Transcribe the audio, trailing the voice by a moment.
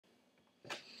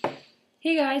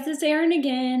Hey guys, it's Erin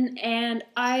again, and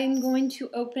I'm going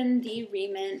to open the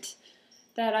Rement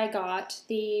that I got,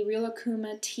 the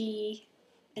Rilakkuma tea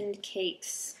and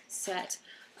cakes set.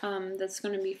 That's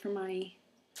going to be for my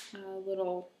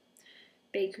little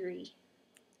bakery.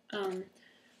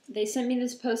 They sent me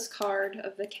this postcard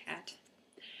of the cat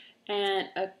and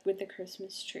with the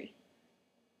Christmas tree.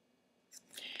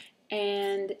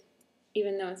 And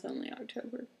even though it's only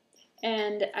October.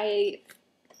 And I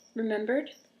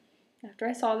remembered after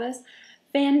I saw this,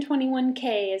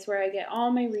 Fan21K is where I get all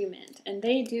my Rement, and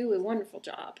they do a wonderful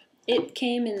job. It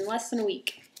came in less than a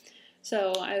week,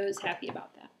 so I was happy about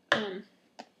that.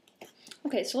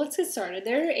 Okay, so let's get started.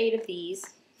 There are 8 of these,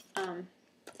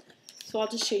 so I'll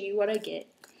just show you what I get.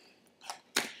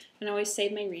 And I always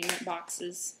save my Rement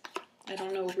boxes. I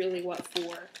don't know really what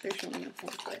for. There's really no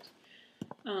point to it.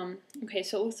 Okay,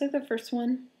 so it looks like the first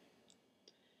one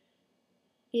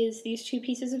is these 2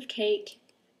 pieces of cake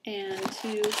and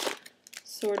 2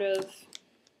 sort of,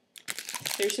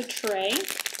 there's a tray.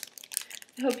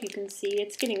 I hope you can see.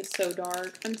 It's getting so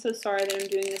dark. I'm so sorry that I'm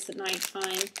doing this at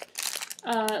nighttime.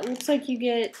 It looks like you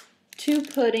get 2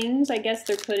 puddings. I guess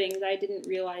they're puddings. I didn't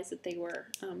realize that they were.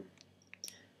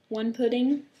 1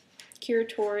 pudding,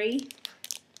 curatori,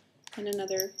 and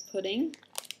another pudding.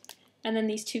 And then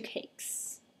these 2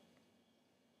 cakes.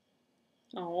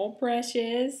 Oh,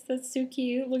 precious. That's so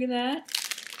cute. Look at that.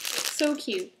 So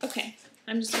cute. Okay,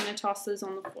 I'm just going to toss those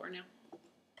on the floor now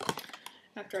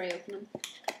after I open them.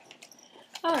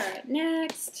 Alright,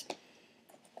 next.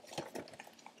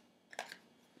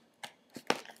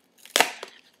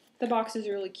 The box is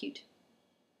really cute.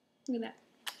 Look at that.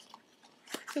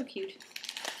 So cute.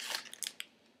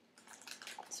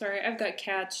 Sorry, I've got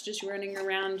cats just running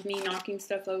around me, knocking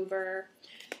stuff over,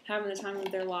 having the time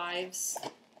of their lives,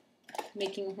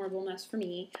 making a horrible mess for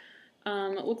me.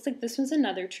 It looks like this one's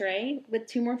another tray with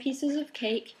 2 more pieces of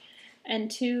cake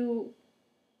and 2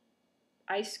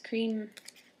 ice cream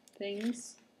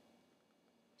things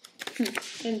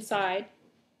inside.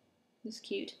 It's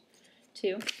cute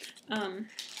too.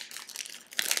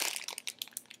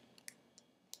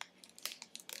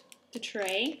 The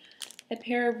tray, a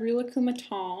pair of Rilakkuma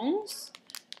tongs,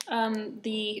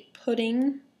 the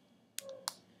pudding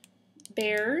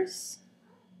bears,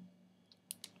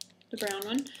 the brown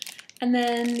one. And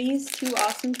then these 2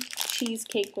 awesome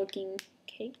cheesecake looking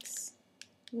cakes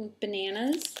with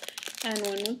bananas and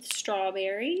one with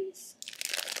strawberries.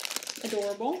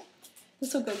 Adorable.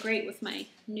 This will go great with my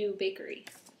new bakery.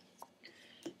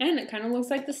 And it kind of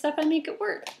looks like the stuff I make at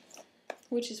work,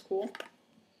 which is cool.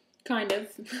 Kind of,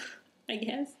 I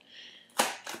guess.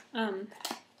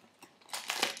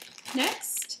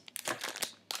 Next.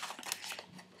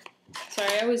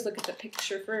 Sorry, I always look at the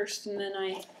picture first and then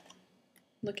I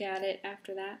look at it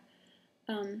after that.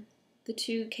 The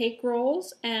 2 cake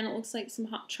rolls, and it looks like some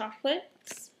hot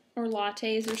chocolates or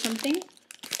lattes or something.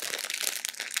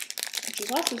 Which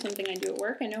is also something I do at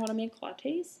work. I know how to make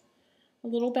lattes. A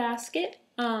little basket,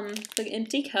 like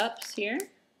empty cups here.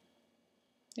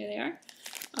 There they are.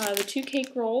 The 2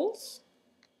 cake rolls.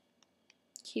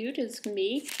 Cute as can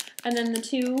be. And then the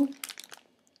 2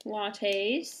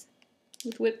 lattes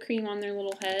with whipped cream on their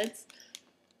little heads.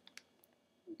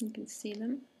 You can see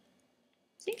them.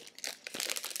 See?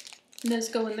 And those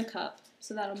go in the cup,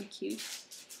 so that'll be cute.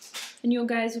 And you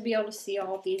guys will be able to see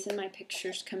all of these in my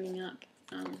pictures coming up,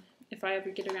 if I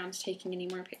ever get around to taking any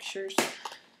more pictures.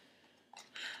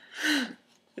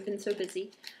 I've been so busy.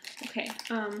 Okay.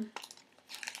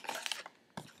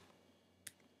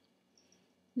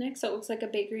 Next, it looks like a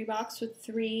bakery box with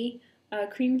 3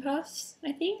 cream puffs,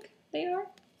 I think they are.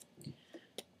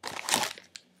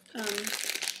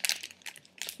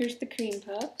 Here's the cream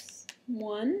puffs.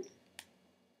 1,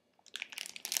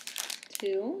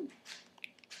 2.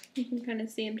 You can kind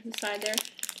of see them to the side there.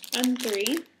 And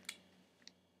 3.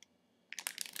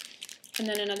 And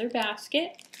then another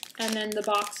basket. And then the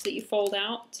box that you fold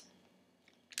out.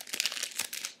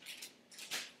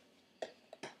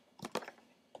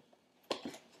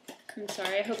 I'm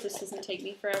sorry, I hope this doesn't take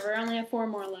me forever. I only have 4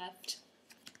 more left.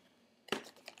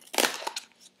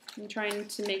 I'm trying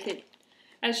to make it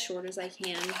as short as I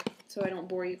can so I don't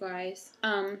bore you guys.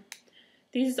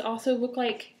 These also look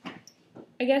like,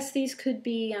 I guess these could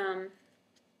be, I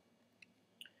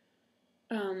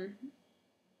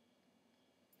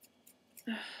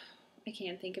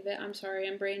can't think of it. I'm sorry,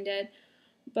 I'm brain dead.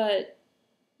 But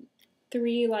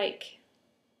 3 like,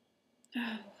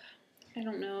 oh, I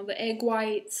don't know, the egg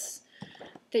whites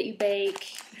that you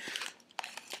bake.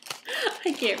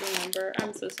 I can't remember.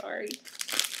 I'm so sorry.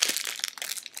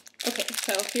 Okay,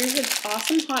 so here's an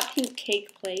awesome hot pink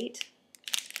cake plate.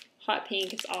 Hot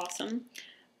pink is awesome.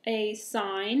 a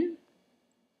sign,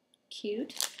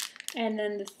 cute, and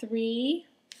then the 3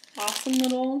 awesome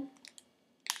little,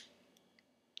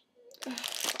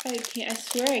 I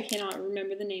swear I cannot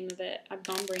remember the name of it. I've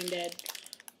gone brain dead.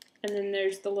 And then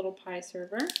there's the little pie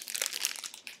server.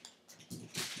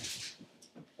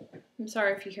 I'm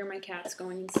sorry if you hear my cats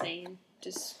going insane.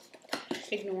 Just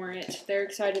ignore it. They're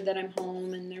excited that I'm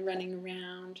home and they're running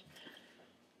around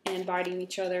and biting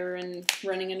each other and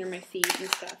running under my feet and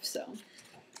stuff, so.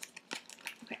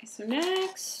 Okay, so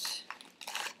next,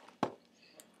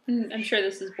 I'm sure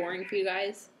this is boring for you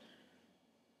guys,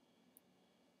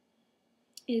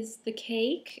 is the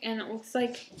cake, and it looks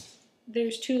like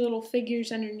there's 2 little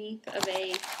figures underneath of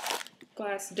a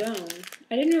glass dome.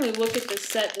 I didn't really look at this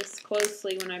set this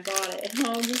closely when I bought it.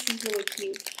 Oh, this is really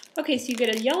cute. Okay, so you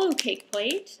get a yellow cake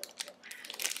plate,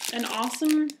 an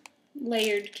awesome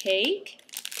layered cake,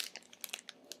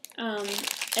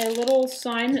 a little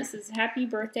sign that says happy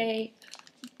birthday.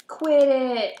 Quit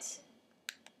it!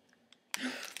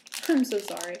 I'm so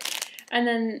sorry. And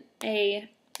then a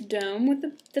dome with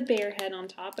the bear head on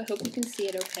top. I hope you can see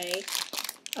it okay.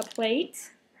 A plate,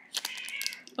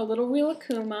 a little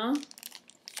Rilakkuma,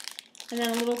 and then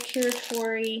a little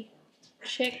Curatori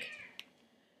chick.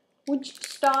 Would you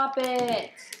stop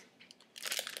it?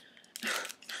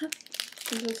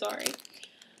 I'm so sorry.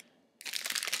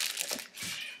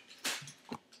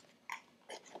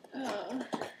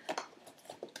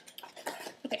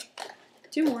 Okay,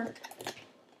 2 more,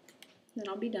 then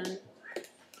I'll be done.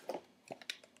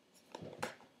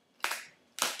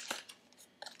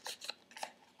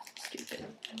 Stupid.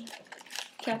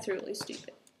 Cats are really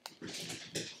stupid.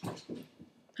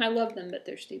 I love them, but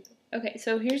they're stupid. Okay,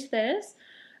 so here's this.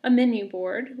 A menu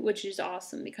board, which is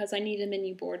awesome because I need a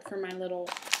menu board for my little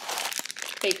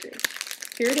bakery.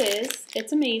 Here it is.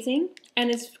 It's amazing,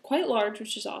 and it's quite large,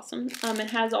 which is awesome.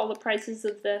 It has all the prices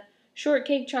of the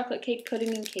shortcake, chocolate cake,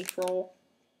 pudding, and cake roll.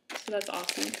 So that's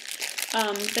awesome.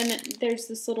 Then there's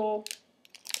this little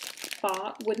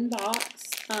wooden box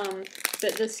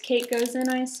that this cake goes in,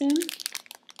 I assume.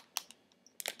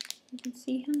 You can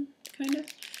see him, kind of.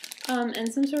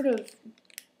 And some sort of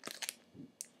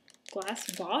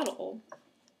glass bottle.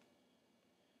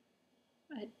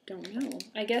 I don't know.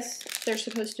 I guess they're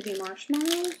supposed to be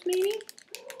marshmallows, maybe?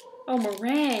 Oh,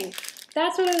 meringue.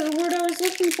 That's what the word I was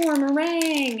looking for,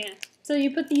 meringue. So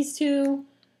you put these 2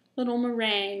 little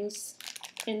meringues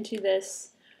into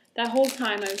this. That whole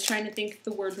time I was trying to think of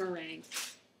the word meringue.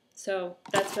 So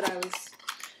that's what I was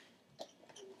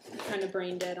kind of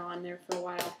brain dead on there for a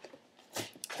while.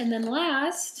 And then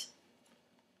last,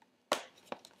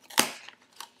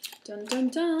 dun dun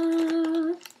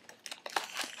dun,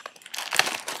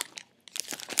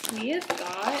 we have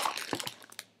got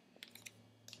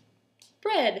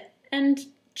bread and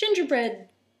gingerbread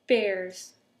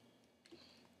bears.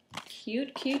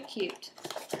 Cute, cute, cute.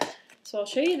 So I'll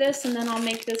show you this and then I'll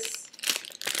make this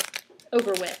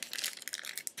over with.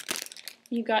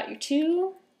 You got your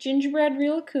 2 gingerbread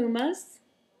Rilakkumas.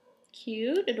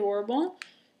 Cute, adorable.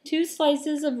 2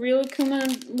 slices of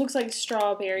Rilakkuma, looks like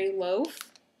strawberry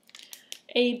loaf.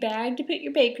 A bag to put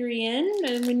your bakery in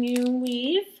when you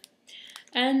leave.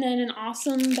 And then an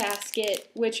awesome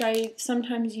basket, which I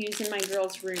sometimes use in my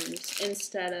girls' rooms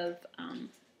instead of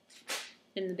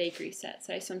in the bakery sets.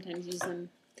 I sometimes use them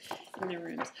in their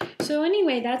rooms. So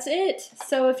anyway, that's it.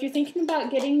 So if you're thinking about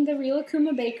getting the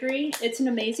Rilakkuma bakery, it's an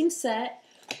amazing set.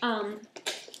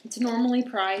 It's normally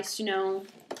priced, you know,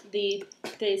 they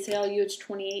sell you it's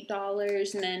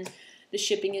 $28, and then the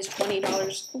shipping is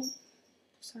 $20. Oh,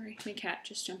 sorry, my cat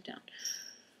just jumped down.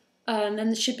 And then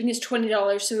the shipping is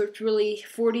 $20, so it's really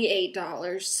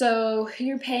 $48. So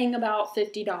you're paying about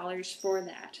 $50 for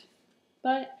that.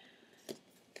 But,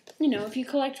 you know, if you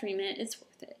collect Rement, it's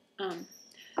worth it.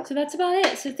 So that's about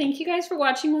it. So thank you guys for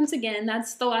watching once again.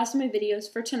 That's the last of my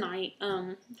videos for tonight.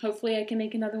 Hopefully I can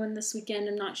make another one this weekend.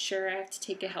 I'm not sure. I have to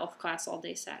take a health class all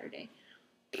day Saturday.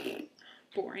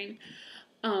 Boring.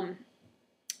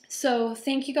 So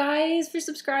thank you guys for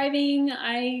subscribing.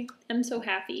 I am so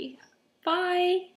happy. Bye.